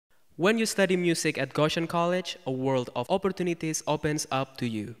When you study music at Goshen College, a world of opportunities opens up to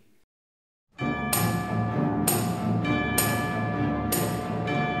you.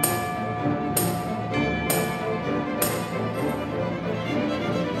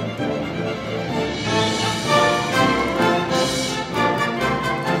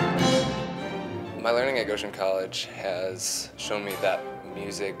 My learning at Goshen College has shown me that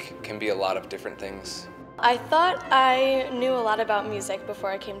music can be a lot of different things. I thought I knew a lot about music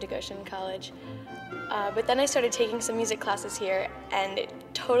before I came to Goshen College, but then I started taking some music classes here and it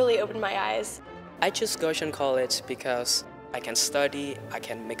totally opened my eyes. I chose Goshen College because I can study, I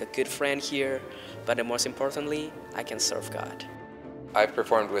can make a good friend here, but most importantly, I can serve God. I've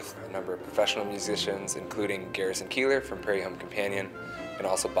performed with a number of professional musicians, including Garrison Keeler from Prairie Home Companion, and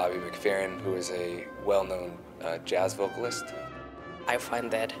also Bobby McFerrin, who is a well-known jazz vocalist. I find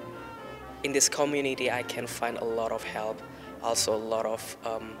that in this community I can find a lot of help, also a lot of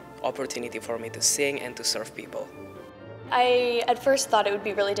opportunity for me to sing and to serve people. I at first thought it would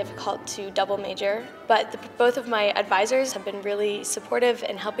be really difficult to double major, but both of my advisors have been really supportive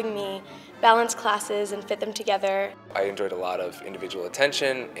in helping me balance classes and fit them together. I enjoyed a lot of individual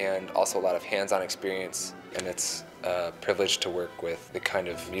attention and also a lot of hands-on experience, and it's a privilege to work with the kind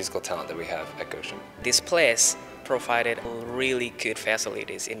of musical talent that we have at Goshen. This place provided really good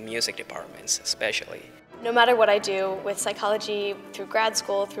facilities in music departments especially. No matter what I do with psychology, through grad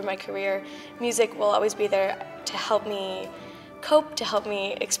school, through my career, music will always be there to help me cope, to help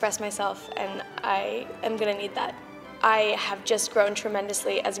me express myself, and I am going to need that. I have just grown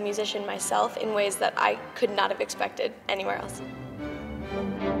tremendously as a musician myself in ways that I could not have expected anywhere else.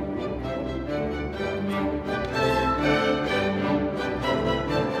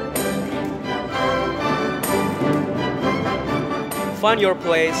 Find your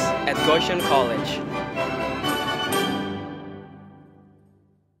place at Goshen College.